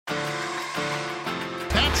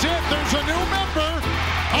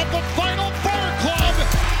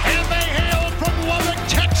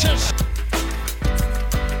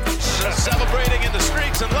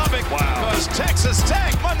Jason Lubbock, because Texas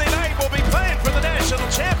Tech Monday night will be playing for the national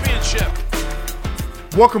championship.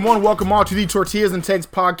 Welcome one, welcome all to the Tortillas and Takes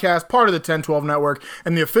podcast, part of the 1012 Network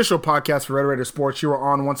and the official podcast for Red Raider Sports. You are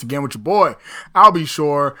on once again with your boy, Albie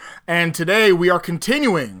Shore, and today we are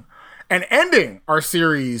continuing and ending our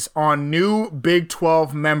series on new Big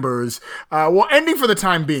 12 members. Ending for the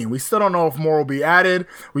time being. We still don't know if more will be added.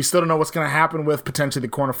 We still don't know what's going to happen with potentially the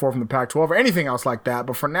corner four from the Pac-12 or anything else like that.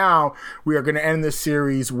 But for now, we are going to end this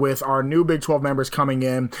series with our new Big 12 members coming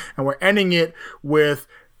in, and we're ending it with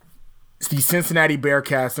the Cincinnati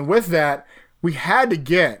Bearcats. And with that, we had to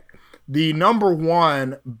get the number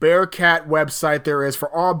one Bearcat website there is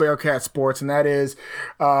for all Bearcat sports, and that is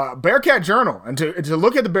Bearcat Journal. And to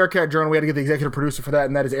look at the Bearcat Journal, we had to get the executive producer for that,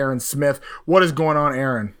 and that is Aaron Smith. What is going on,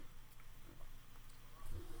 Aaron?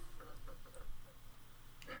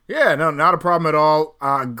 Yeah, no, not a problem at all.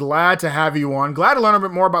 Glad to have you on. Glad to learn a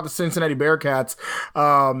bit more about the Cincinnati Bearcats.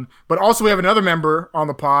 But also we have another member on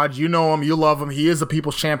the pod. You know him. You love him. He is the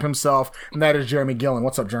people's champ himself, and that is Jeremy Gillen.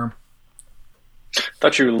 What's up, Jeremy? I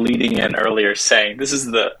thought you were leading in earlier saying it's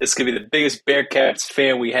going to be the biggest Bearcats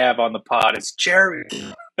fan we have on the pod. It's Jeremy.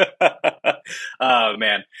 Oh,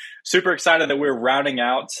 man. Super excited that we're rounding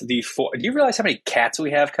out the four. Do you realize how many cats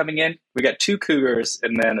we have coming in? We got two cougars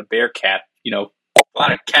and then a Bearcat. You know, a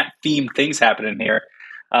lot of cat-themed things happening here.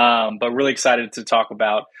 But really excited to talk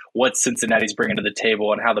about what Cincinnati's bringing to the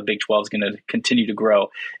table and how the Big 12 is going to continue to grow.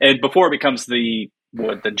 And before it becomes the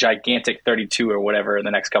gigantic 32 or whatever in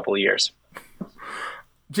the next couple of years.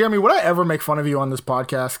 Jeremy, would I ever make fun of you on this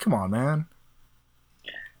podcast? Come on, man.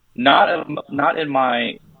 Not in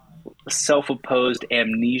my self-imposed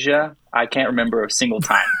amnesia. I can't remember a single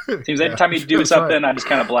time. Seems every time you do something, right. I just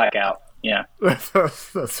kind of black out. Yeah.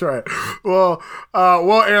 That's right. Well,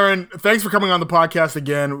 Aaron, thanks for coming on the podcast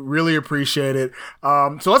again. Really appreciate it.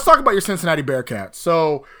 So let's talk about your Cincinnati Bearcats.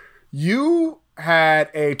 So you had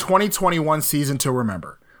a 2021 season to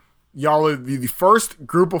remember. Y'all are the first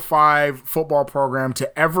Group of Five football program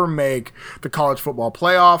to ever make the college football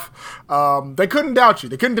playoff. They couldn't doubt you.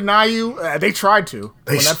 They couldn't deny you. They tried to.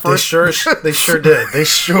 They sure did. They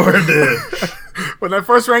sure did. When that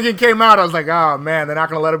first ranking came out, I was like, oh, man, they're not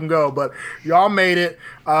going to let them go. But y'all made it.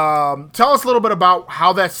 Tell us a little bit about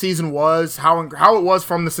how that season was, how it was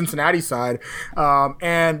from the Cincinnati side.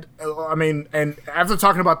 And after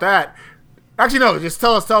talking about that, actually, no, just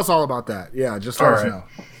tell us all about that. Yeah, just let us know.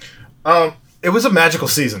 It was a magical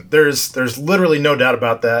season. There's literally no doubt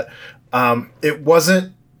about that. It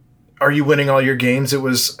wasn't, are you winning all your games? It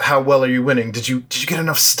was, how well are you winning? Did you get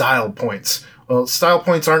enough style points? Well, style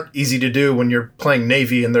points aren't easy to do when you're playing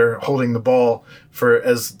Navy and they're holding the ball for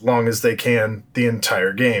as long as they can the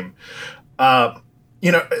entire game.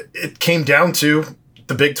 It came down to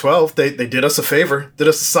the Big 12. They did us a favor, did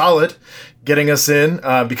us a solid, getting us in,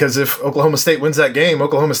 because if Oklahoma State wins that game,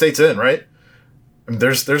 Oklahoma State's in, right?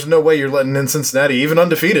 There's no way you're letting in Cincinnati, even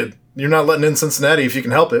undefeated. You're not letting in Cincinnati if you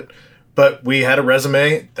can help it. But we had a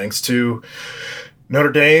resume, thanks to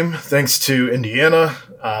Notre Dame, thanks to Indiana,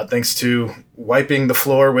 thanks to wiping the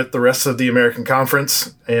floor with the rest of the American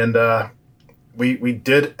Conference. And we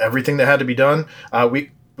did everything that had to be done.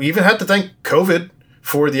 We even had to thank COVID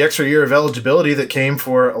for the extra year of eligibility that came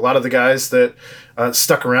for a lot of the guys that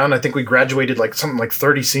stuck around. I think we graduated something like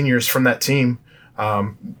 30 seniors from that team.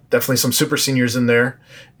 Definitely some super seniors in there,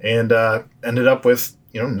 and ended up with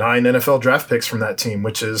 9 NFL draft picks from that team,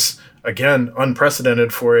 which is, again,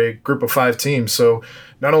 unprecedented for a Group of 5 team. So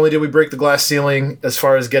not only did we break the glass ceiling as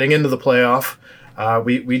far as getting into the playoff,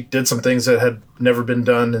 we did some things that had never been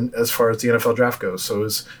done as far as the NFL draft goes. So it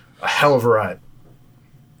was a hell of a ride.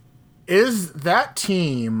 Is that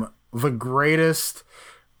team the greatest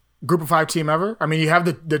Group of 5 team ever? I mean, you have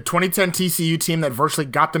the 2010 TCU team that virtually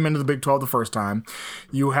got them into the Big 12 the first time.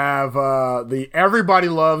 You have the everybody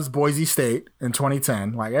loves Boise State in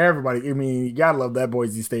 2010. Like, everybody, I mean, you gotta love that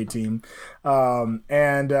Boise State team. Actually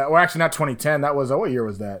not 2010. That was, what year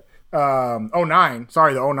was that? 09.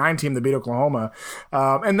 Sorry, the 09 team that beat Oklahoma.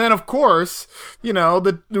 And then, of course, we'd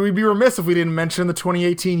be remiss if we didn't mention the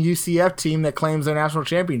 2018 UCF team that claims their national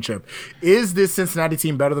championship. Is this Cincinnati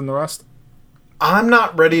team better than the rest? I'm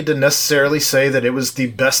not ready to necessarily say that it was the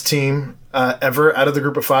best team ever out of the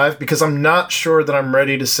Group of 5, because I'm not sure that I'm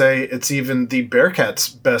ready to say it's even the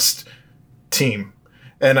Bearcats' best team.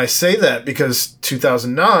 And I say that because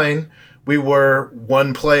 2009, we were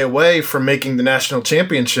one play away from making the national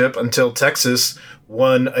championship until Texas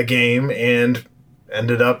won a game and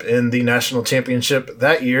ended up in the national championship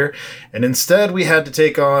that year. And instead, we had to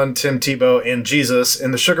take on Tim Tebow and Jesus in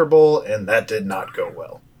the Sugar Bowl, and that did not go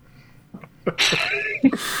well.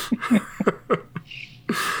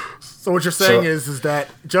 So what you're saying is that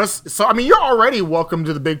you're already welcome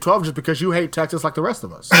to the Big 12 just because you hate Texas like the rest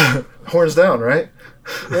of us. Horns down, right?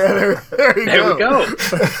 Yeah, there we go.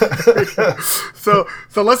 So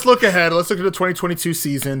let's look ahead. Let's look at the 2022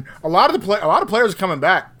 season. A lot of players are coming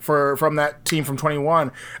back from that team from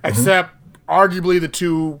 21, except arguably the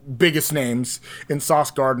two biggest names in Sauce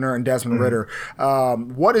Gardner and Desmond Ridder.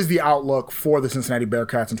 What is the outlook for the Cincinnati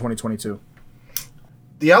Bearcats in 2022?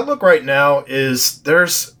 The outlook right now is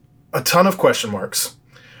there's a ton of question marks,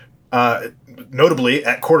 notably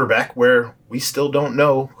at quarterback, where we still don't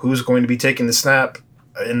know who's going to be taking the snap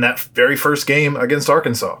in that very first game against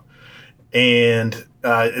Arkansas. And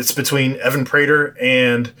it's between Evan Prater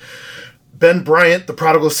and Ben Bryant, the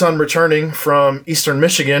prodigal son returning from Eastern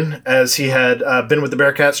Michigan, as he had been with the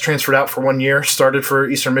Bearcats, transferred out for 1 year, started for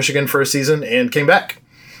Eastern Michigan for a season, and came back.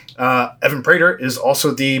 Evan Prater is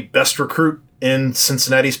also the best recruit in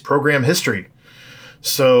Cincinnati's program history.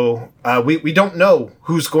 So we don't know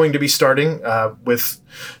who's going to be starting, with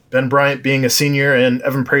Ben Bryant being a senior and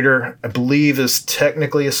Evan Prater, I believe, is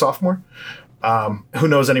technically a sophomore. Who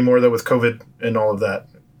knows anymore, though, with COVID and all of that.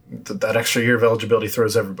 That extra year of eligibility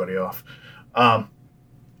throws everybody off. So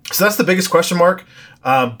that's the biggest question mark.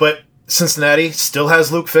 But Cincinnati still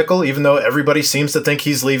has Luke Fickell, even though everybody seems to think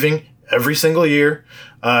he's leaving every single year,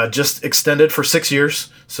 just extended for 6 years.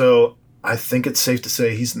 So I think it's safe to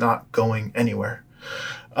say he's not going anywhere.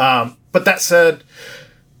 But that said,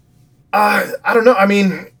 I don't know. I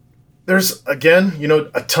mean, there's, again,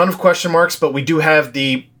 a ton of question marks, but we do have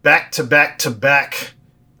the back-to-back-to-back,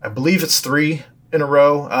 I believe it's 3 in a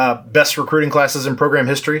row, best recruiting classes in program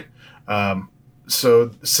history. So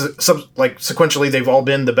sequentially, they've all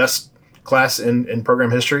been the best class in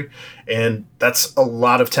program history, and that's a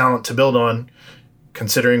lot of talent to build on,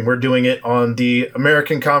 considering we're doing it on the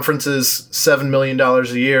American Conference's $7 million a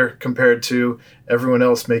year compared to everyone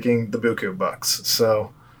else making the buku bucks.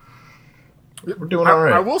 So we're doing all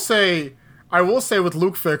right. I will say with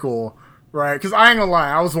Luke Fickell, right, because I ain't gonna lie,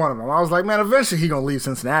 I was one of them. I was like, man, eventually he gonna leave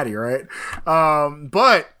Cincinnati, right?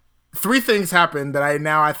 But 3 things happened that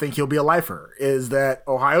I think he'll be a lifer. Is that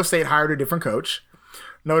Ohio State hired a different coach,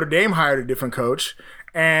 Notre Dame hired a different coach,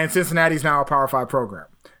 and Cincinnati's now a Power 5 program.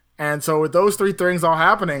 And so with those 3 things all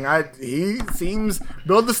happening, he seems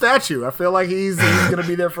build the statue. I feel like he's going to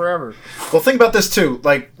be there forever. Well, think about this too.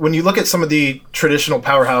 Like when you look at some of the traditional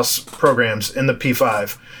powerhouse programs in the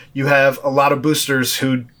P5, you have a lot of boosters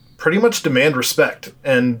who pretty much demand respect,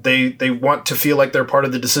 and they want to feel like they're part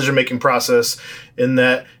of the decision-making process in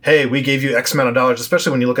that, hey, we gave you X amount of dollars,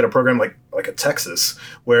 especially when you look at a program like a Texas,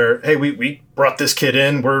 where, hey, we brought this kid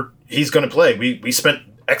in, he's going to play. We spent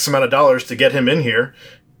X amount of dollars to get him in here.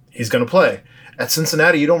 He's going to play. At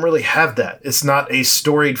Cincinnati, you don't really have that. It's not a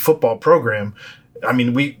storied football program. I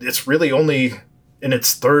mean, it's really only in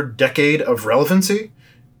its 3rd decade of relevancy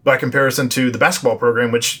by comparison to the basketball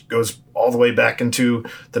program, which goes all the way back into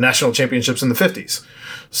the national championships in the 50s.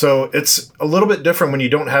 So it's a little bit different when you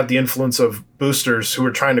don't have the influence of boosters who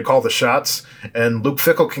are trying to call the shots, and Luke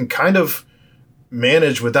Fickell can kind of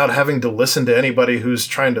manage without having to listen to anybody who's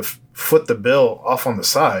trying to foot the bill off on the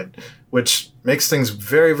side, which makes things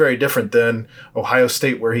very, very different than Ohio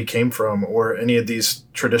State, where he came from, or any of these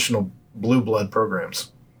traditional blue blood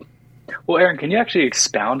programs. Well, Aaron, can you actually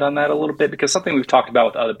expound on that a little bit? Because something we've talked about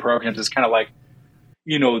with other programs is kind of like,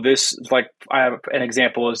 this, like, I have an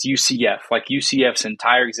example is UCF. Like UCF's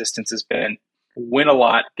entire existence has been win a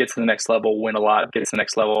lot, get to the next level, win a lot, get to the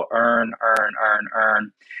next level, earn,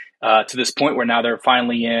 to this point where now they're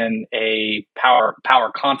finally in a power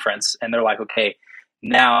conference, and they're like, okay,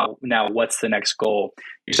 now what's the next goal?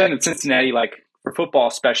 You're saying that Cincinnati, like for football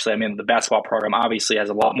especially, I mean, the basketball program obviously has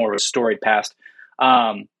a lot more of a storied past.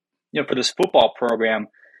 For this football program,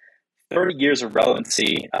 30 years of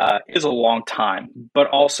relevancy is a long time, but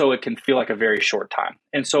also it can feel like a very short time.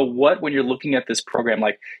 And so when you're looking at this program,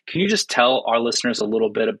 like, can you just tell our listeners a little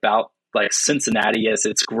bit about like Cincinnati as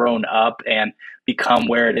it's grown up and become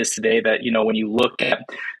where it is today, that, when you look at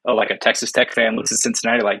like a Texas Tech fan looks at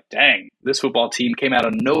Cincinnati like, dang, this football team came out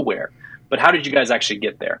of nowhere. But how did you guys actually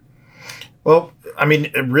get there? Well, I mean,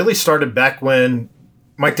 it really started back when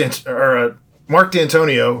Mark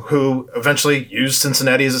D'Antonio, who eventually used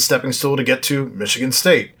Cincinnati as a stepping stool to get to Michigan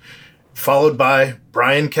State, followed by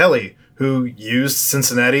Brian Kelly, who used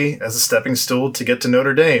Cincinnati as a stepping stool to get to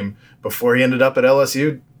Notre Dame before he ended up at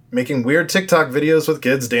LSU making weird TikTok videos with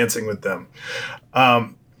kids dancing with them.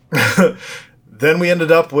 Then we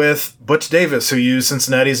ended up with Butch Davis, who used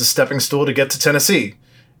Cincinnati as a stepping stool to get to Tennessee.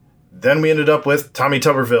 Then we ended up with Tommy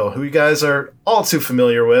Tuberville, who you guys are all too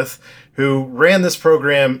familiar with, who ran this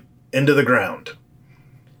program into the ground.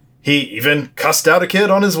 He even cussed out a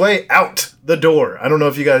kid on his way out the door. I don't know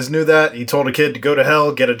if you guys knew that. He told a kid to go to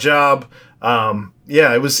hell, get a job.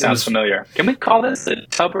 Yeah, it was... Sounds familiar. Can we call this the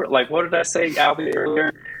Tubber... Like, what did I say, Albie,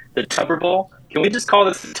 earlier? The Tubber Bowl? Can we just call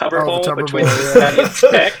this the Tubber Bowl Tubber between Bowl, Cincinnati and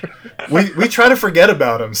Tech? We try to forget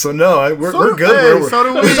about him, so no, we're good. So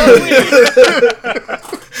do we.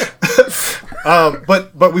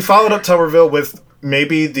 But we followed up Tuberville with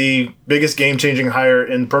maybe the biggest game-changing hire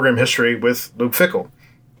in program history with Luke Fickell.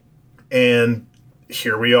 And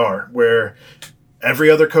here we are, where every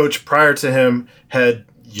other coach prior to him had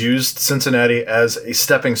used Cincinnati as a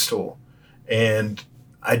stepping stool. And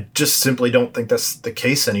I just simply don't think that's the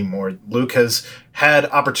case anymore. Luke has had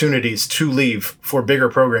opportunities to leave for bigger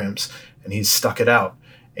programs, and he's stuck it out.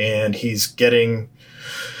 And he's getting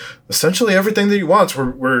essentially everything that he wants.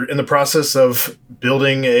 We're in the process of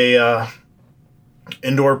building a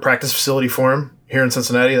indoor practice facility for him here in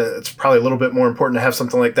Cincinnati. It's probably a little bit more important to have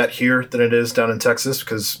something like that here than it is down in Texas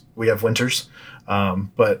because we have winters.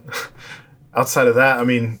 But outside of that, I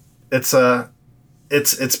mean, it's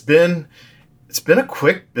been a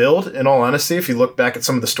quick build, in all honesty, if you look back at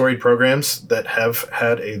some of the storied programs that have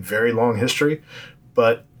had a very long history.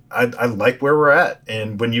 But I like where we're at.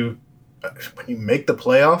 And when you make the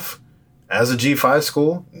playoff as a G5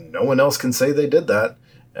 school, no one else can say they did that.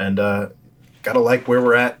 And got to like where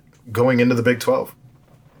we're at going into the Big 12.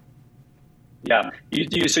 Yeah.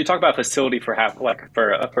 So you talk about facility for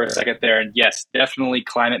a second there. And yes, definitely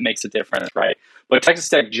climate makes a difference, right? But Texas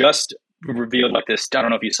Tech just revealed like this, I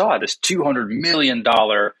don't know if you saw it, this $200 million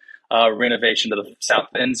renovation to the south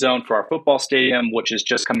end zone for our football stadium, which is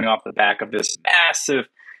just coming off the back of this massive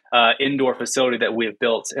indoor facility that we have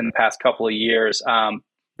built in the past couple of years.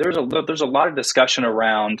 There's a lot of discussion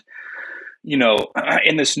around,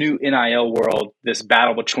 in this new NIL world, this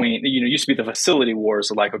battle between, used to be the facility wars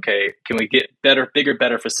of like, okay, can we get bigger,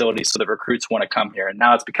 better facilities so that recruits want to come here? And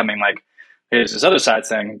now it's becoming like, here's this other side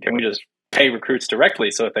saying, can we just pay recruits directly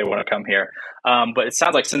so that they want to come here? But it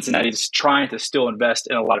sounds like Cincinnati is trying to still invest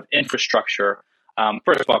in a lot of infrastructure.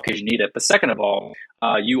 First of all, because you need it. But second of all,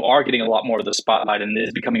 you are getting a lot more of the spotlight, and it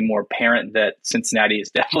is becoming more apparent that Cincinnati is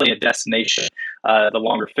definitely a destination the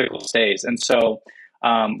longer Fickell stays. And so,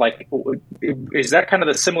 is that kind of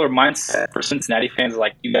the similar mindset for Cincinnati fans?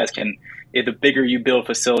 Like, you guys can, the bigger you build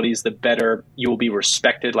facilities, the better you will be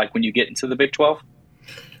respected, like when you get into the Big 12?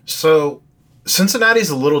 So Cincinnati's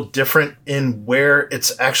a little different in where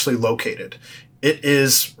it's actually located. It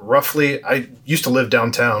is roughly, I used to live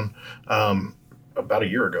downtown about a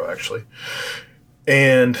year ago, actually.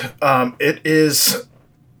 And it is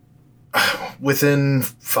within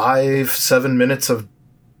 5-7 minutes of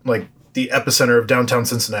like the epicenter of downtown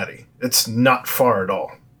Cincinnati. It's not far at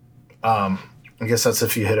all. I guess that's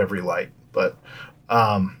if you hit every light, but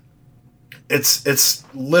it's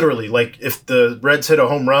literally like if the Reds hit a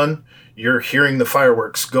home run, you're hearing the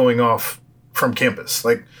fireworks going off from campus.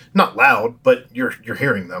 Like, not loud, but you're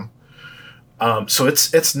hearing them. So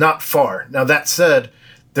it's not far. Now, that said,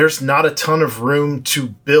 there's not a ton of room to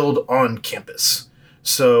build on campus.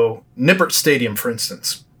 So Nippert Stadium, for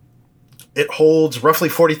instance, it holds roughly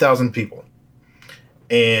 40,000 people.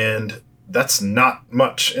 And that's not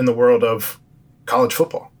much in the world of college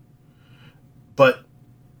football. But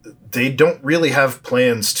they don't really have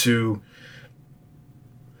plans to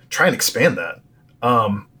try and expand that.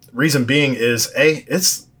 Reason being is,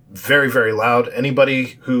 it's very, very loud.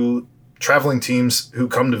 Traveling teams who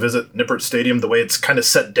come to visit Nippert Stadium, the way it's kind of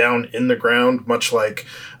set down in the ground, much like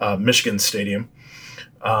Michigan Stadium,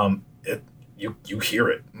 you hear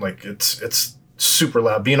it. Like, it's super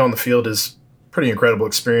loud. Being on the field is pretty incredible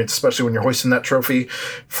experience, especially when you're hoisting that trophy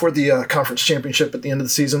for the conference championship at the end of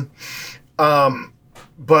the season.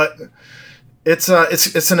 But it's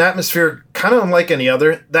an atmosphere kind of unlike any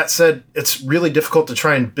other. That said, it's really difficult to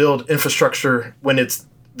try and build infrastructure when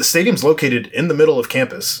the stadium's located in the middle of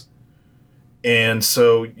campus. And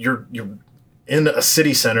so you're in a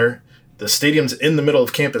city center, the stadium's in the middle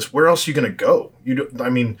of campus. Where else are you going to go?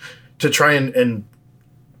 To try and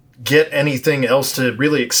get anything else to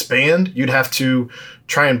really expand, you'd have to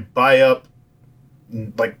try and buy up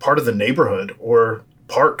like part of the neighborhood or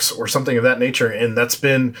parks or something of that nature. And that's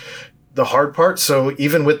been the hard part. So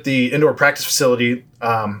even with the indoor practice facility,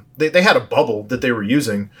 they had a bubble that they were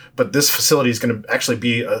using, but this facility is going to actually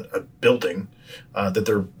be a building that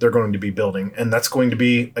they're going to be building. And that's going to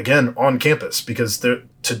be, again, on campus, because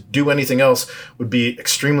to do anything else would be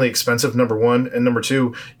extremely expensive, number one. And number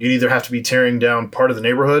two, you'd either have to be tearing down part of the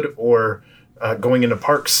neighborhood or going into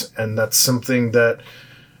parks. And that's something that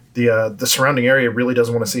the surrounding area really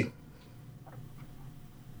doesn't want to see.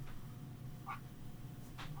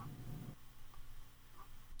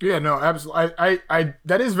 Yeah, no, absolutely. I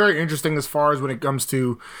that is very interesting as far as when it comes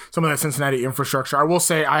to some of that Cincinnati infrastructure. I will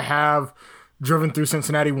say I have driven through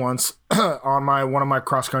Cincinnati once on one of my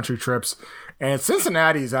cross country trips, and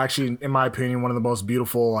Cincinnati is actually, in my opinion, one of the most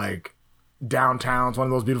beautiful downtowns, one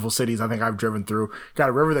of those beautiful cities I think I've driven through. Got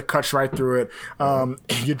a river that cuts right through it.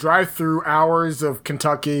 You drive through hours of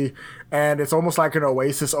Kentucky, and it's almost like an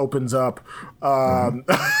oasis opens up. Coming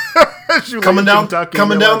down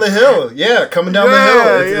the hill. Yeah, coming down the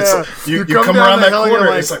hill. You come around that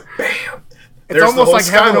corner, it's like, bam. It's almost like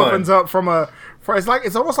heaven opens up from a...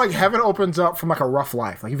 It's almost like heaven opens up from like a rough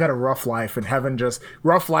life. Like you've had a rough life, and heaven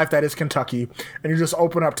rough life that is Kentucky, and you just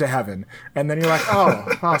open up to heaven, and then you're like,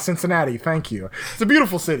 oh, Cincinnati, thank you. It's a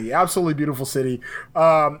beautiful city, absolutely beautiful city.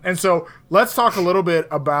 And so let's talk a little bit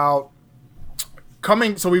about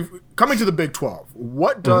coming to the Big 12.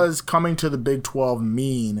 What does coming to the Big 12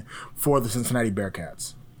 mean for the Cincinnati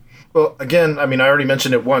Bearcats? Well, again, I mean, I already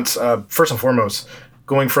mentioned it once. First and foremost,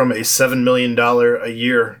 going from a $7 million a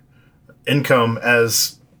year income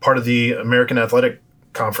as part of the American Athletic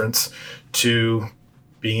Conference to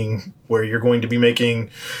being where you're going to be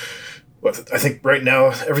making, I think right now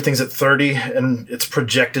everything's at 30, and it's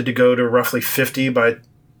projected to go to roughly 50 by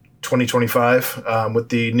 2025 with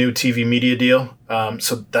the new TV media deal.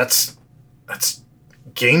 So that's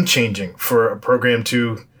game changing for a program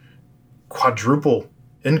to quadruple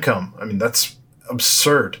income. I mean, that's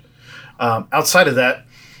absurd. Outside of that,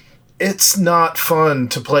 it's not fun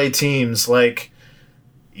to play teams like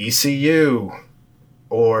ECU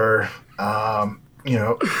or, real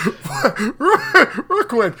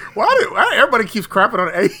quick, why everybody keeps crapping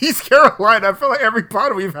on East Carolina? I feel like every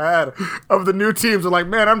pod we've had of the new teams are like,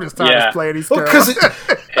 man, I'm just tired of playing East Carolina.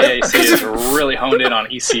 ECU is really honed in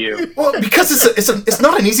on ECU. Well, because it's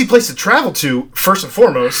not an easy place to travel to, first and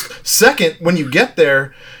foremost. Second, when you get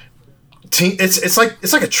there, it's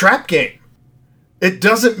like a trap game. It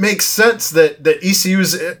doesn't make sense that ECU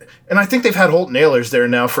is, and I think they've had Holton Ahlers there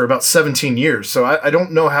now for about 17 years, so I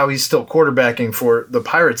don't know how he's still quarterbacking for the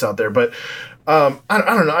Pirates out there, but I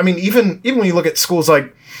don't know. I mean, even when you look at schools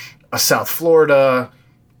like a South Florida,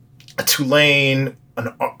 a Tulane,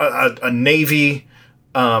 a Navy,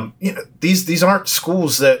 these aren't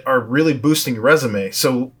schools that are really boosting your resume.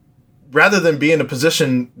 So rather than be in a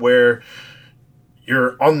position where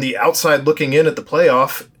you're on the outside looking in at the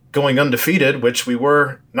playoff, going undefeated, which we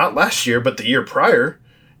were not last year, but the year prior,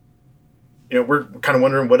 we're kind of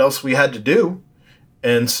wondering what else we had to do.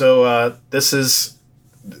 And so this is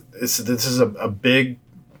a big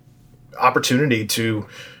opportunity to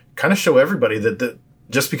kind of show everybody that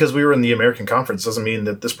just because we were in the American Conference doesn't mean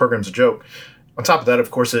that this program's a joke. On top of that,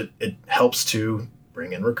 of course, it helps to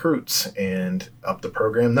bring in recruits and up the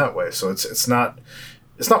program that way. So it's not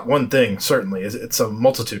one thing, certainly. It's a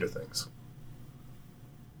multitude of things.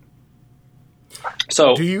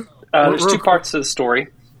 So there's two parts to the story.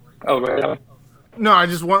 Oh, go ahead. No, I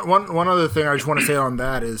just one other thing I just want to say on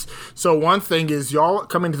that is, so one thing is y'all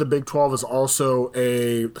coming to the Big 12 is also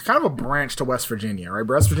a kind of a branch to West Virginia, right?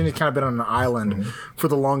 West Virginia's kind of been on an island for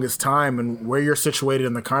the longest time, and where you're situated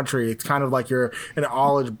in the country, it's kind of like you're an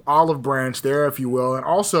olive branch there, if you will. And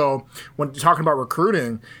also, when you're talking about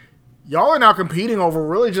recruiting, y'all are now competing over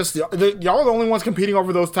really just y'all are the only ones competing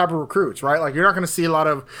over those type of recruits, right? Like you're not going to see a lot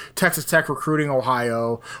of Texas Tech recruiting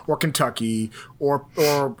Ohio or Kentucky or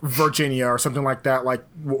Virginia or something like that, like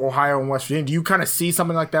Ohio and West Virginia. Do you kind of see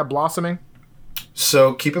something like that blossoming?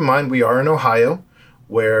 So keep in mind, we are in Ohio,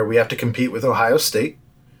 where we have to compete with Ohio State.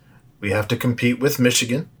 We have to compete with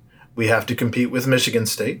Michigan. We have to compete with Michigan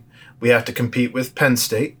State. We have to compete with Penn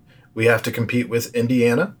State. We have to compete with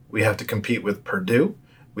Indiana. We have to compete with Purdue.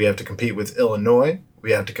 We have to compete with Illinois.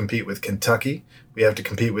 We have to compete with Kentucky. We have to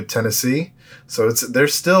compete with Tennessee. So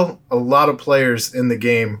there's still a lot of players in the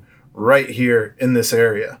game right here in this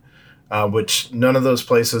area, which none of those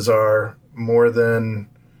places are more than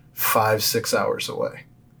 5-6 hours away.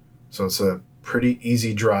 So it's a pretty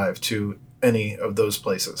easy drive to any of those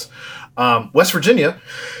places. West Virginia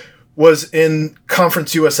was in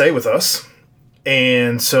Conference USA with us,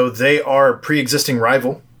 and so they are a pre-existing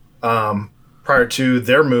rival prior to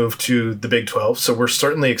their move to the Big 12. So we're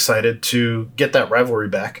certainly excited to get that rivalry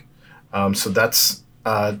back. So that's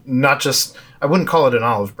not just, I wouldn't call it an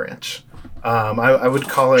olive branch. I would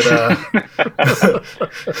call it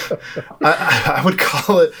I would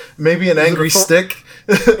call it maybe an angry stick.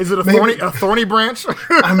 Is it a thorny branch?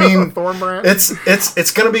 I mean, a thorn branch?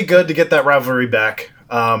 It's going to be good to get that rivalry back.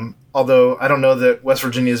 Although I don't know that West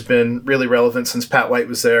Virginia has been really relevant since Pat White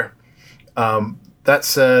was there. That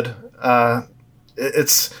said,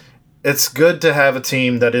 it's good to have a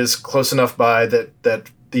team that is close enough by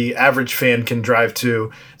that the average fan can drive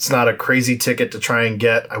to. It's not a crazy ticket to try and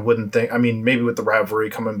get, I wouldn't think. I mean, maybe with the rivalry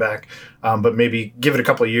coming back, but maybe give it a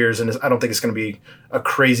couple of years, and I don't think it's going to be a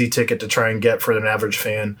crazy ticket to try and get for an average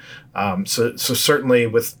fan. So certainly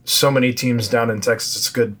with so many teams down in Texas, it's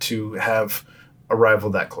good to have a rival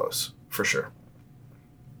that close, for sure.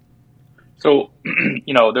 So,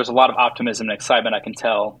 there's a lot of optimism and excitement I can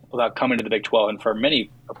tell about coming to the Big 12, and for many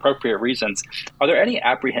appropriate reasons. Are there any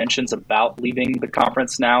apprehensions about leaving the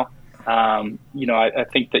conference now? I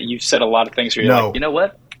think that you've said a lot of things where you're like, you know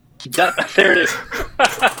what? There it is.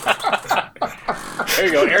 There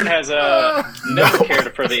you go. Aaron has never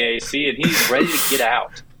cared for the AAC, and he's ready to get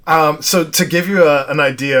out. So to give you an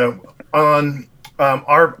idea, on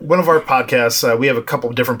one of our podcasts, we have a couple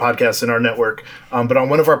of different podcasts in our network, but on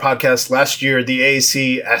one of our podcasts last year, the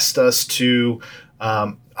AAC asked us to,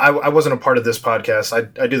 I wasn't a part of this podcast,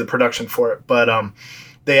 I do the production for it, but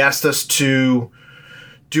they asked us to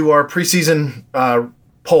do our preseason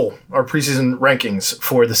poll, our preseason rankings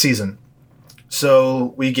for the season.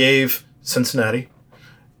 So we gave Cincinnati,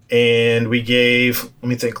 and we gave, let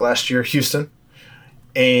me think, last year, Houston,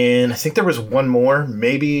 and I think there was one more,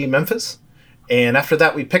 maybe Memphis. And after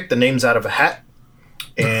that, we picked the names out of a hat,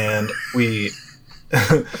 and we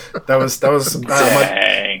that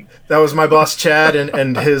was my boss Chad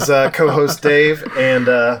and his co-host Dave, and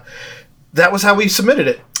that was how we submitted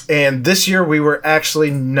it. And this year, we were actually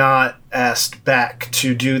not asked back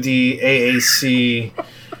to do the AAC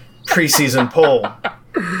preseason poll.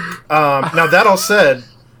 Now that all said,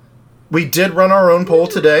 we did run our own poll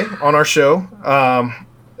today on our show.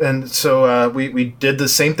 And so we did the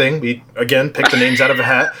same thing. We, again, picked the names out of a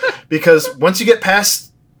hat. Because once you get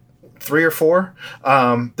past 3 or 4,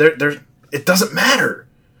 it doesn't matter.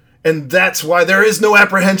 And that's why there is no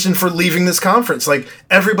apprehension for leaving this conference. Like,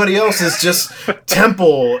 everybody else is just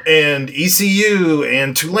Temple and ECU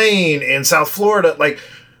and Tulane and South Florida. Like,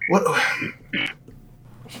 what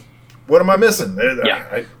am I missing?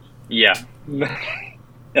 Yeah.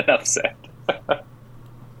 Enough said.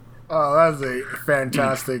 Oh, that's a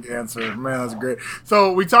fantastic answer. Man, that's great.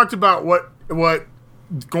 So we talked about what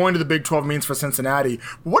going to the Big 12 means for Cincinnati.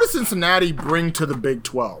 What does Cincinnati bring to the Big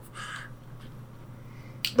 12?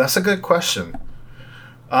 That's a good question.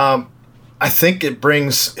 I think it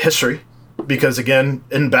brings history because, again,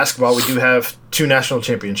 in basketball, we do have 2 national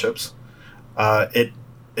championships.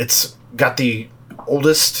 It's got the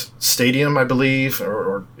oldest stadium, I believe,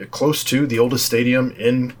 or close to the oldest stadium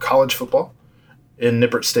in college football. In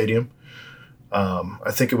Nippert Stadium.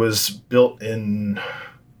 I think it was built in,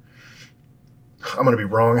 I'm going to be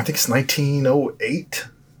wrong, I think it's 1908.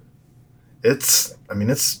 It's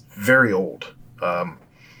very old.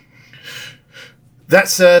 That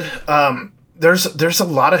said, there's a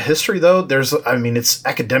lot of history, though. It's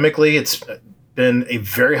academically, it's been a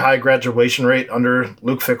very high graduation rate under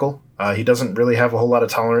Luke Fickell. He doesn't really have a whole lot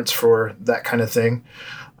of tolerance for that kind of thing.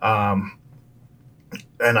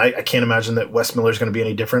 And I can't imagine that Wes Miller is going to be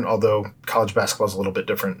any different, although college basketball is a little bit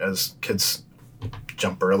different as kids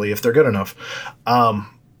jump early if they're good enough.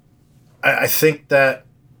 I think that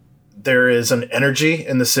there is an energy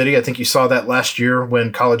in the city. I think you saw that last year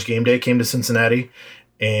when College Game Day came to Cincinnati,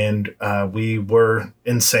 and we were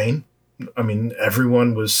insane. I mean,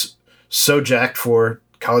 everyone was so jacked for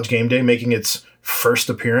College Game Day making its first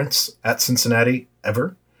appearance at Cincinnati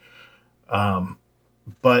ever.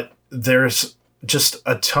 But there's just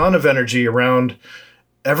a ton of energy around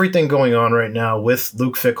everything going on right now with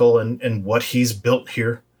Luke Fickell and what he's built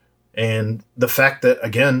here. And the fact that,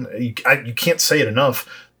 again, you can't say it enough,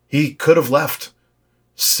 he could have left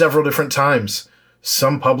several different times,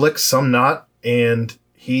 some public, some not, and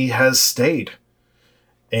he has stayed.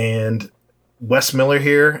 And Wes Miller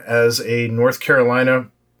here as a North Carolina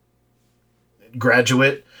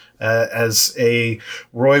graduate, as a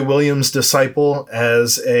Roy Williams disciple,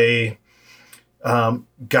 as a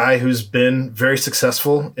guy who's been very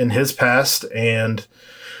successful in his past and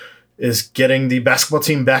is getting the basketball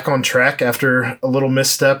team back on track after a little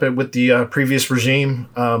misstep with the previous regime.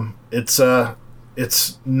 It's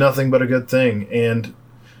nothing but a good thing. And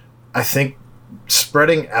I think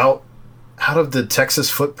spreading out of the Texas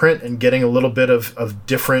footprint and getting a little bit of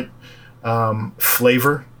different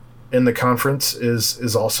flavor in the conference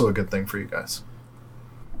is also a good thing for you guys.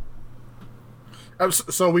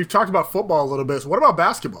 So we've talked about football a little bit. So what about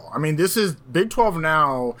basketball? I mean, this is Big 12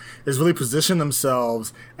 now is really positioned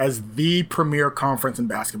themselves as the premier conference in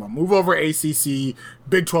basketball. Move over ACC.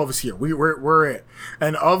 Big 12 is here. We're it.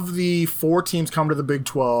 And of the 4 teams come to the Big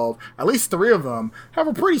 12, at least 3 of them have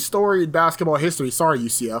a pretty storied basketball history. Sorry,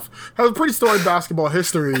 UCF. Have a pretty storied basketball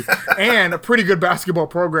history and a pretty good basketball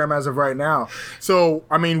program as of right now. So,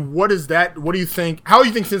 I mean, what is that? What do you think? How do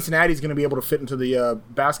you think Cincinnati is going to be able to fit into the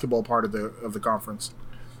basketball part of the conference?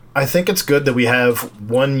 I think it's good that we have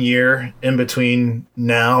 1 year in between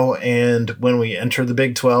now and when we enter the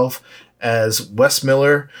Big 12, as Wes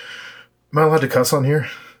Miller. Am I allowed to cuss on here?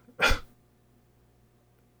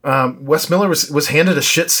 Wes Miller was handed a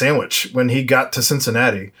shit sandwich when he got to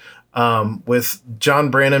Cincinnati, with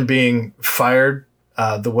John Brannon being fired,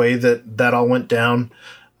 the way that all went down,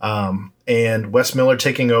 and Wes Miller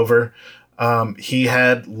taking over. He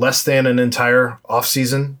had less than an entire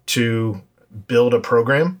offseason to build a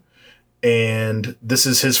program, and this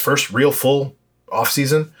is his first real full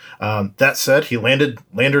offseason. That said, he landed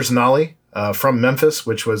Landers Nolley from Memphis,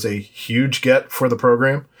 which was a huge get for the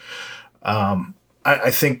program.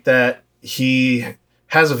 I think that he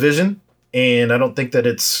has a vision, and I don't think that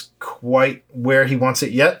it's quite where he wants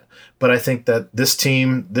it yet, but I think that this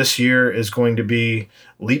team this year is going to be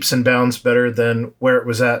leaps and bounds better than where it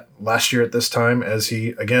was at last year at this time, as he,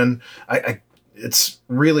 again, it's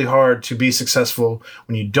really hard to be successful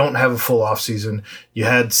when you don't have a full offseason. You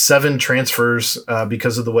had 7 transfers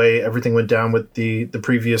because of the way everything went down with the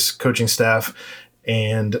previous coaching staff,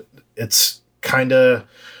 and it's kind of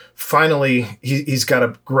finally he's got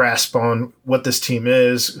a grasp on what this team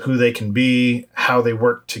is, who they can be, how they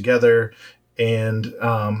work together, and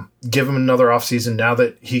give him another offseason now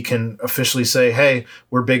that he can officially say, hey,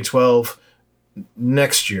 we're Big 12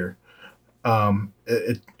 next year.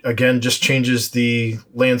 It again just changes the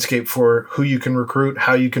landscape for who you can recruit,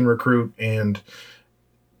 how you can recruit, and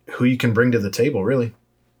who you can bring to the table, really.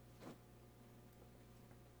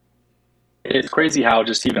 It's crazy how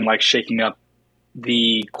just even like shaking up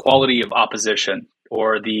the quality of opposition,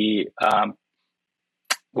 or the how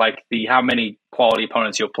many quality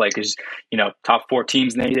opponents you'll play, because top 4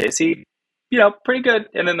 teams in the ACC, pretty good,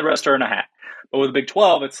 and then the rest are in a hat. But with the Big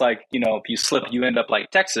 12, it's like, if you slip, you end up like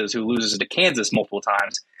Texas, who loses to Kansas multiple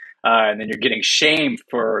times, and then you're getting shamed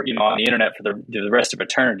for on the internet for the rest of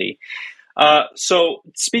eternity. So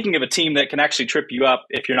speaking of a team that can actually trip you up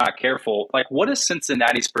if you're not careful, like, what is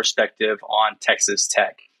Cincinnati's perspective on Texas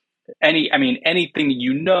Tech? Anything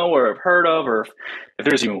or have heard of, or if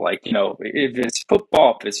there's even if it's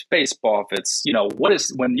football, if it's baseball, if it's, what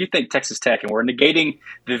is, when you think Texas Tech, and we're negating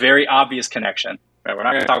the very obvious connection, right? We're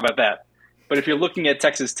not going to talk about that. But if you're looking at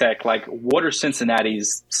Texas Tech, like, what are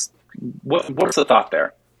Cincinnati's, what's the thought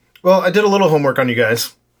there? Well, I did a little homework on you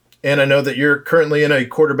guys, and I know that you're currently in a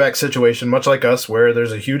quarterback situation, much like us, where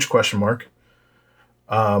there's a huge question mark.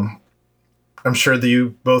 I'm sure that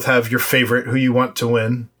you both have your favorite, who you want to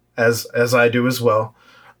win, as I do as well.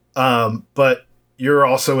 But you're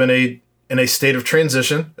also in a state of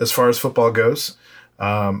transition as far as football goes,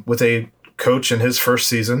 with a coach in his first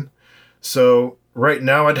season. So right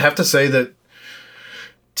now, I'd have to say that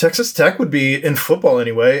Texas Tech would be, in football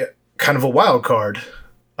anyway, kind of a wild card,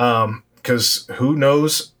 because who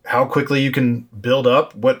knows how quickly you can build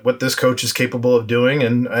up what this coach is capable of doing.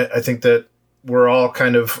 And I think that we're all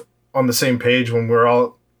kind of on the same page when we're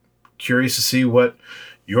all curious to see what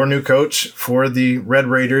your new coach for the Red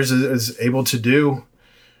Raiders is able to do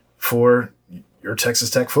for your Texas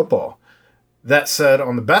Tech football. That said,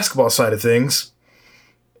 on the basketball side of things,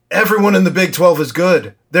 everyone in the Big 12 is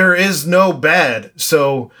good. There is no bad.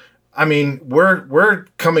 So, I mean, we're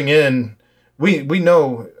coming in. We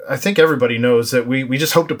know, I think everybody knows that we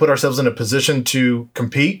just hope to put ourselves in a position to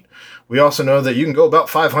compete. We also know that you can go about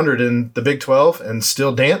 500 in the Big 12 and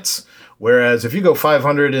still dance. Whereas if you go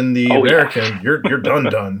 500 in the American, you're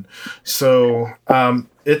done. So I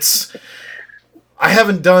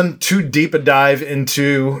haven't done too deep a dive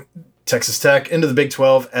into Texas Tech, into the Big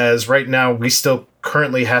 12, as right now we still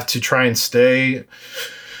currently have to try and stay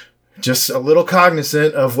just a little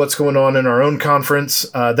cognizant of what's going on in our own conference.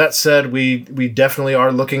 That said, we definitely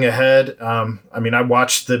are looking ahead. I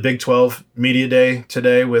watched the Big 12 Media Day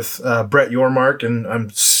today with Brett Yormark, and I'm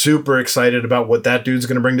super excited about what that dude's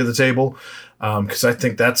going to bring to the table, because I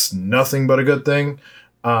think that's nothing but a good thing.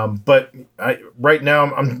 But right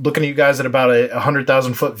now I'm looking at you guys at about a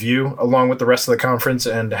 100,000-foot view along with the rest of the conference,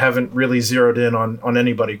 and haven't really zeroed in on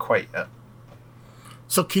anybody quite yet.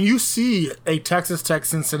 So can you see a Texas Tech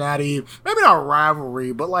Cincinnati, maybe not a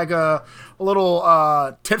rivalry, but like a little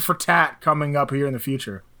tit for tat coming up here in the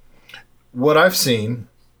future? What I've seen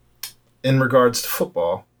in regards to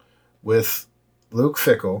football with Luke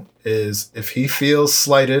Fickell is if he feels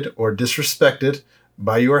slighted or disrespected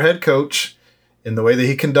by your head coach in the way that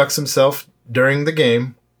he conducts himself during the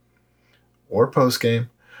game or post-game,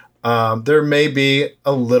 there may be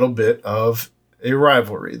a little bit of a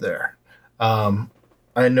rivalry there.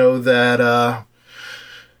 I know that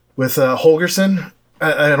with Holgorsen,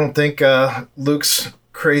 I don't think Luke's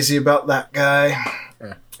crazy about that guy.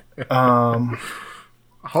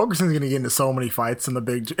 Holgerson's going to get into so many fights in the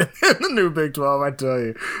new Big 12, I tell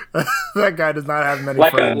you. That guy does not have many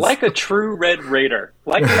friends. Like a true Red Raider.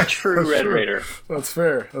 Like a true Red Raider. That's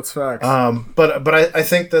fair. That's facts. But I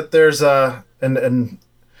think that there's and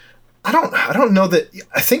I don't know that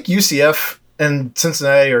I think UCF and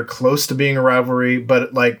Cincinnati are close to being a rivalry,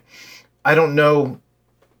 but like I don't know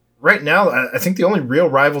right now. I think the only real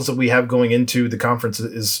rivals that we have going into the conference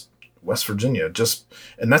is West Virginia,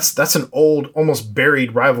 and that's an old, almost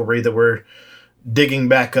buried rivalry that we're digging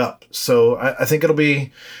back up. So I think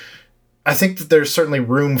I think that there's certainly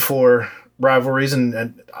room for rivalries,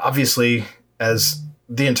 and obviously as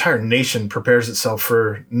the entire nation prepares itself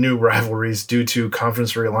for new rivalries due to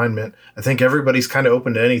conference realignment, I think everybody's kind of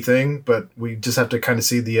open to anything, but we just have to kind of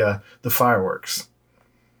see the fireworks.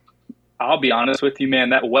 I'll be honest with you,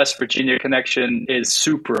 man, that West Virginia connection is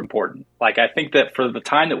super important. Like, I think that for the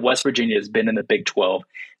time that West Virginia has been in the Big 12,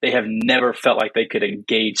 they have never felt like they could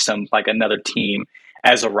engage another team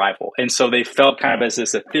as a rival. And so they felt kind of as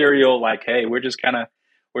this ethereal, like, hey, we're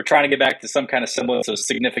trying to get back to some kind of semblance of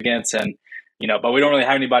significance and, but we don't really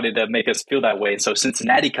have anybody to make us feel that way. And so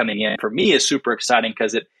Cincinnati coming in for me is super exciting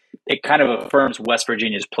because it kind of affirms West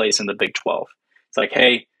Virginia's place in the Big 12. It's like,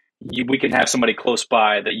 hey, we can have somebody close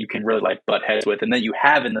by that you can really like butt heads with, and that you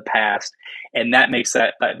have in the past, and that makes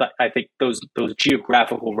that. I think those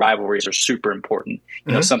geographical rivalries are super important.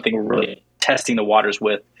 Something we're really testing the waters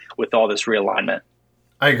with all this realignment.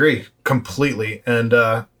 I agree completely, and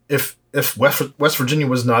if West Virginia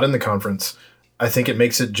was not in the conference, I think it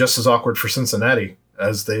makes it just as awkward for Cincinnati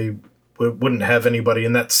as they wouldn't have anybody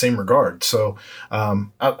in that same regard. So,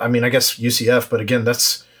 I mean, I guess UCF, but again,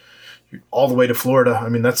 that's all the way to Florida. I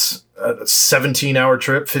mean, that's a 17-hour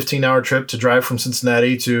trip, 15-hour trip to drive from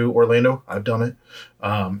Cincinnati to Orlando. I've done it.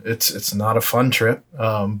 It's not a fun trip,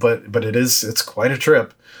 but it's quite a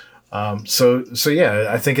trip. So yeah,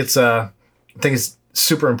 I think it's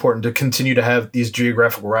super important to continue to have these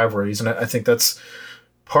geographical rivalries, and I think that's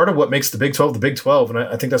part of what makes the Big 12 the Big 12, and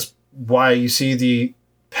I think that's why you see the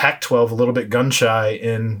Pac-12 a little bit gun-shy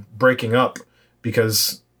in breaking up,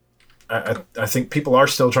 because I think people are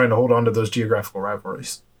still trying to hold on to those geographical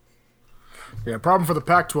rivalries. Yeah, problem for the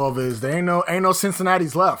Pac-12 is there ain't no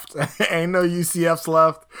Cincinnati's left. Ain't no UCF's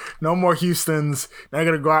left. No more Houstons. They're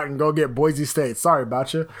going to go out and go get Boise State. Sorry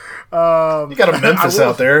about you. You got a Memphis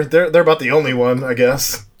out there. They're about the only one, I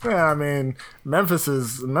guess. Yeah, I mean, Memphis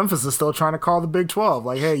is still trying to call the Big 12.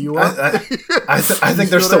 Like, hey, you up? I think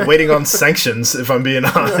they're still waiting on sanctions, if I'm being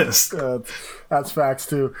honest. That's facts,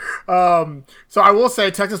 too. So I will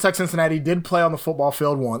say Texas Tech Cincinnati did play on the football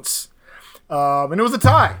field once. And it was a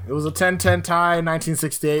tie. It was a 10-10 tie in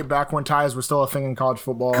 1968, back when ties were still a thing in college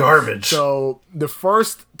football. Garbage. So the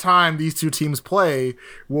first time these two teams play,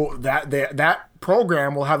 that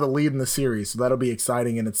program will have the lead in the series. So that'll be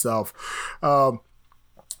exciting in itself.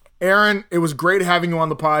 Aaron, it was great having you on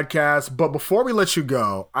the podcast. But before we let you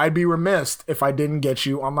go, I'd be remiss if I didn't get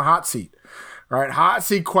you on the hot seat. All right, hot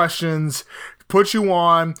seat questions. Put you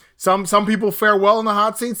on. Some people fare well in the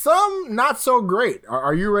hot seat. Some not so great.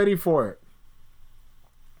 Are you ready for it?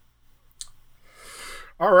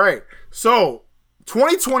 All right. So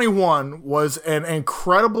 2021 was an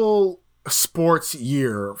incredible sports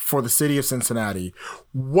year for the city of Cincinnati.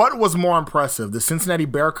 What was more impressive, the Cincinnati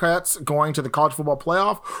Bearcats going to the college football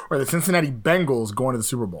playoff or the Cincinnati Bengals going to the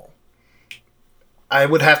Super Bowl? I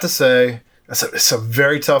would have to say it's a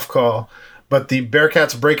very tough call, but the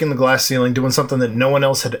Bearcats breaking the glass ceiling, doing something that no one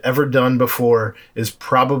else had ever done before, is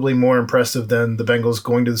probably more impressive than the Bengals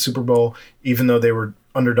going to the Super Bowl, even though they were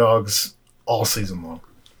underdogs all season long.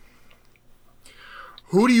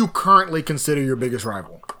 Who do you currently consider your biggest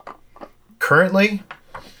rival? Currently?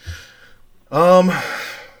 I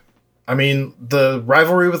mean, the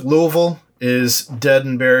rivalry with Louisville is dead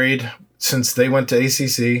and buried since they went to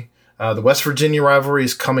ACC. The West Virginia rivalry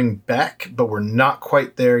is coming back, but we're not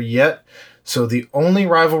quite there yet. So the only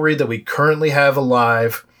rivalry that we currently have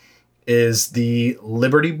alive is the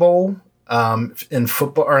Liberty Bowl in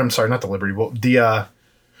football. Or I'm sorry, not the Liberty Bowl.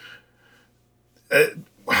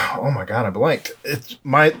 Oh my God, I blanked. It's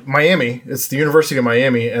Miami. It's the University of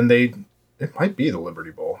Miami, and it might be the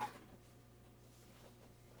Liberty Bowl.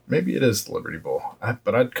 maybe it is the Liberty Bowl,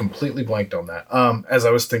 but I'd completely blanked on that. As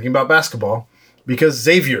I was thinking about basketball, because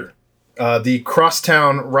Xavier, the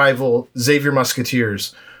crosstown rival Xavier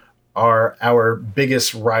Musketeers, are our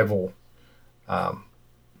biggest rival.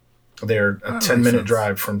 They're a 10-minute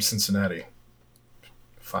drive from Cincinnati.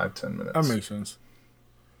 5-10 minutes. That makes sense.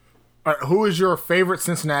 All right, who is your favorite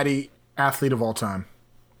Cincinnati athlete of all time?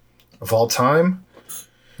 Of all time?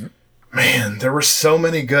 Man, there were so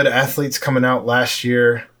many good athletes coming out last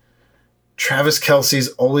year. Travis Kelce's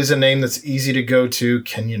always a name that's easy to go to.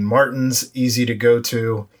 Kenyon Martin's easy to go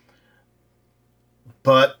to.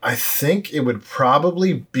 But I think it would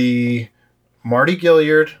probably be Marty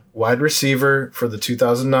Gilliard, wide receiver for the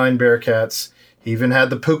 2009 Bearcats. He even had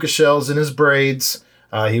the puka shells in his braids.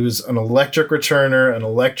 He was an electric returner, an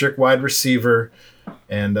electric wide receiver,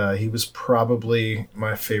 and he was probably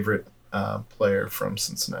my favorite player from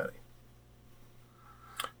Cincinnati.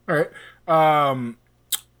 All right.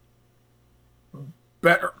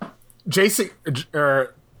 Better, Jason,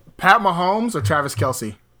 Pat Mahomes or Travis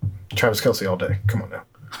Kelce? Travis Kelce all day. Come on now.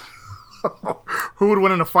 Who would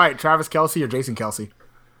win in a fight, Travis Kelce or Jason Kelce?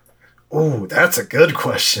 Oh, that's a good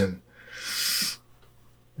question.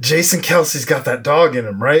 Jason Kelce's got that dog in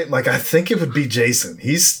him, right? Like, I think it would be Jason.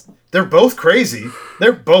 They're both crazy. But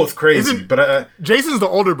Jason's the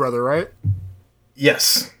older brother, right?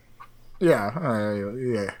 Yes. Yeah.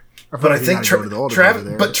 Yeah. But I think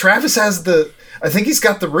Travis has I think he's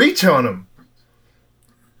got the reach on him.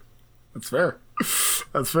 That's fair.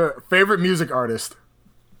 Favorite music artist?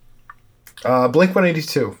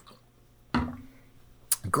 Blink-182.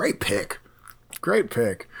 Great pick.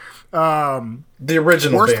 The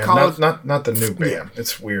original band, not the new band. Yeah.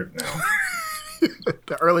 It's weird now.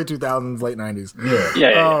 The early 2000s, late 90s.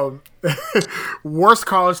 Yeah. Worst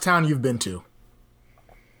college town you've been to?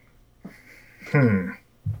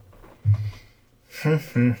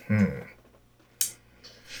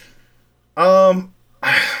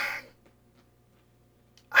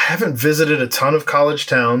 I haven't visited a ton of college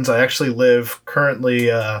towns. I actually live currently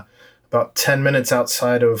about 10 minutes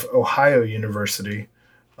outside of Ohio University.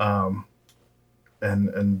 And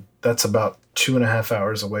that's about 2.5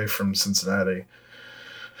 hours away from Cincinnati.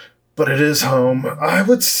 But it is home. I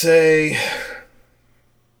would say...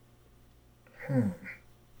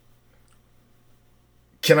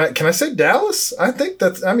 Can I say Dallas? I think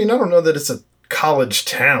that's... I don't know that it's a college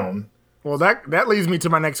town. Well, that leads me to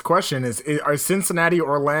my next question: are Cincinnati,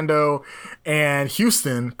 Orlando, and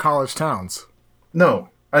Houston college towns? No,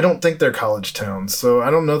 I don't think they're college towns. So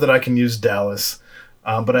I don't know that I can use Dallas.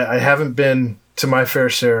 But I haven't been to my fair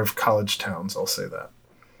share of college towns. I'll say that.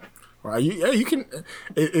 Well, you can.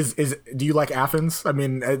 Do you like Athens?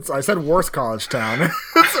 I said worst college town.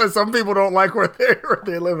 So some people don't like where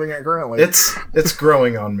they're living at currently. It's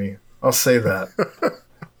growing on me. I'll say that.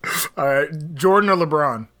 All right, Jordan or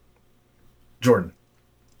LeBron? Jordan.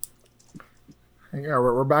 Yeah,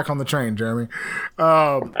 we're back on the train, Jeremy.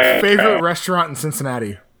 Favorite restaurant in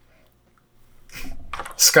Cincinnati?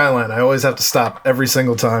 Skyline. I always have to stop every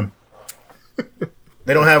single time.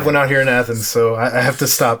 They don't have one out here in Athens, so I have to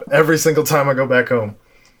stop every single time I go back home.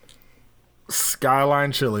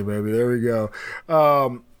 Skyline Chili, baby. There we go.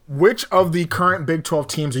 Which of the current Big 12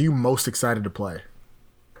 teams are you most excited to play?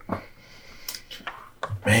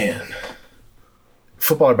 Man.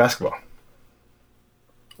 Football or basketball?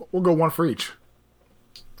 We'll go one for each.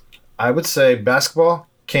 I would say basketball,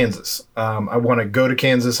 Kansas. I want to go to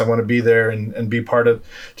Kansas. I want to be there and be part of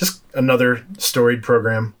just another storied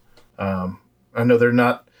program. I know they're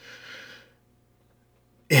not.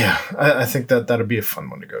 Yeah, I think that'd be a fun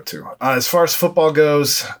one to go to. As far as football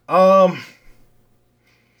goes, I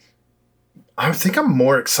think I'm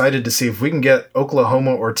more excited to see if we can get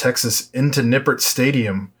Oklahoma or Texas into Nippert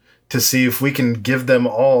Stadium to see if we can give them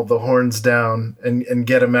all the horns down and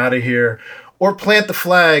get them out of here, or plant the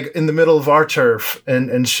flag in the middle of our turf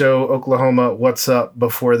and show Oklahoma what's up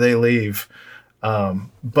before they leave.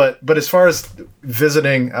 But as far as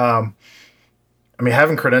visiting,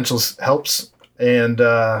 having credentials helps. And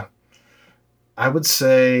I would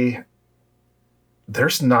say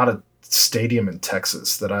there's not a stadium in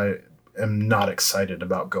Texas that I am not excited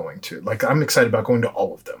about going to. Like, I'm excited about going to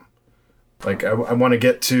all of them. Like, I want to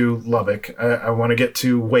get to Lubbock. I want to get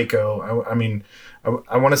to Waco.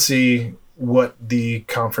 I want to see what the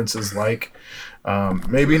conference is like.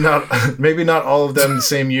 Maybe not all of them the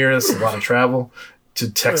same year. That's a lot of travel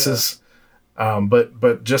to Texas.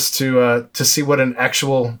 But just to see what an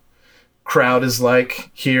actual crowd is like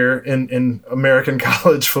here in American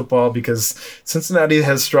college football, because Cincinnati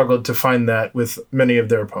has struggled to find that with many of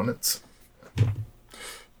their opponents.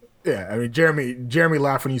 Yeah, I mean, Jeremy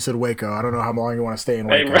laughed when you said Waco. I don't know how long you want to stay in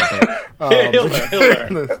Waco. He'll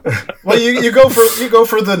learn. Well, you go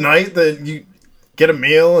for the night that you get a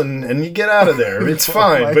meal and you get out of there. It's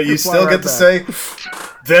fine, but you still get to say,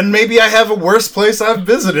 then maybe I have a worse place I've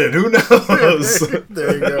visited. Who knows?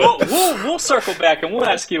 There you go. We'll circle back and we'll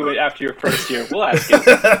ask you after your first year. We'll ask you.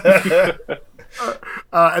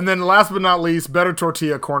 And then last but not least, better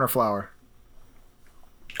tortilla, corn or flour?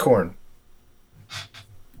 Corn.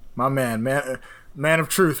 My man of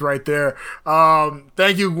truth right there.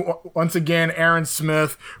 Thank you once again, Aaron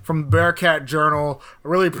Smith from Bearcat Journal. I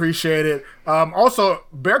really appreciate it. Also,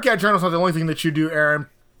 Bearcat Journal is not the only thing that you do, Aaron.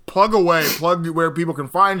 Plug where people can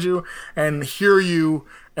find you and hear you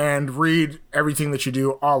and read everything that you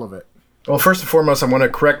do, all of it. Well, first and foremost, I want to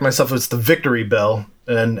correct myself. It's the Victory Bell,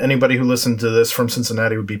 and anybody who listened to this from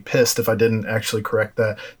Cincinnati would be pissed if I didn't actually correct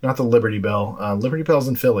that. Not the Liberty Bell. Liberty Bell's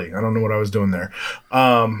in Philly. I don't know what I was doing there.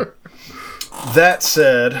 That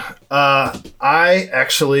said, I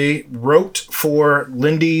actually wrote for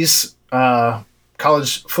Lindy's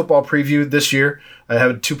college football preview this year. I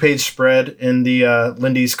have a 2-page spread in the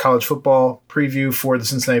Lindy's college football preview for the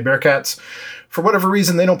Cincinnati Bearcats. For whatever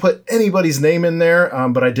reason, they don't put anybody's name in there,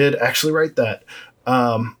 but I did actually write that.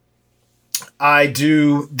 I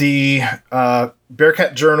do the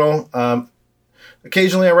Bearcat Journal.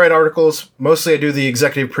 Occasionally I write articles. Mostly I do the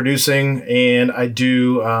executive producing, and I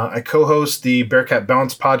co-host the Bearcat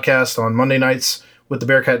Bounce podcast on Monday nights with the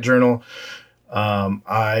Bearcat Journal.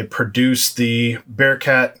 I produce the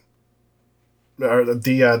Bearcat or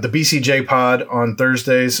the BCJ pod on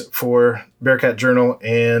Thursdays for Bearcat Journal,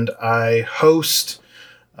 and I host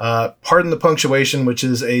Pardon the Punctuation, which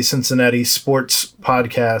is a Cincinnati sports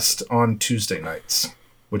podcast on Tuesday nights,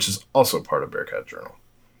 which is also part of Bearcat Journal.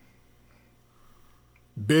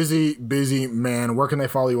 Busy man. Where can they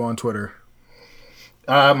follow you on Twitter?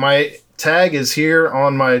 My tag is here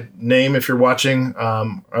on my name if you're watching. I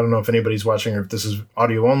don't know if anybody's watching or if this is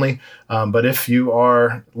audio only, but if you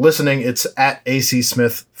are listening, it's at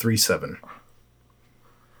ACSmith37.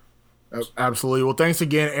 Absolutely. Well, thanks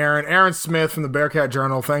again, Aaron. Aaron Smith from the Bearcat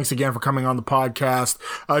Journal. Thanks again for coming on the podcast.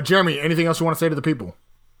 Jeremy, anything else you want to say to the people?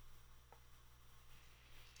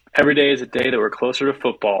 Every day is a day that we're closer to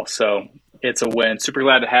football, so it's a win. Super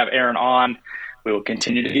glad to have Aaron on. We will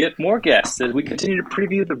continue to get more guests as we continue to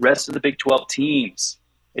preview the rest of the Big 12 teams.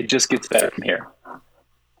 It just gets better from here.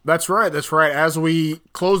 That's right. As we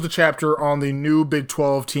close the chapter on the new Big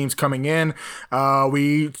 12 teams coming in,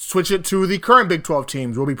 we switch it to the current Big 12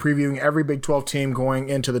 teams. We'll be previewing every Big 12 team going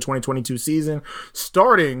into the 2022 season,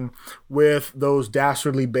 starting with those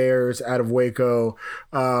dastardly Bears out of Waco.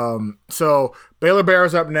 So Baylor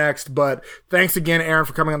Bears up next, but thanks again, Aaron,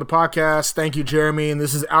 for coming on the podcast. Thank you, Jeremy. And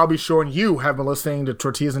this is Albie Shore, and you have been listening to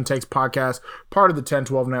Tortillas and Takes podcast, part of the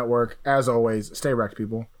 1012 network. As always, stay wrecked,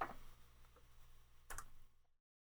 people.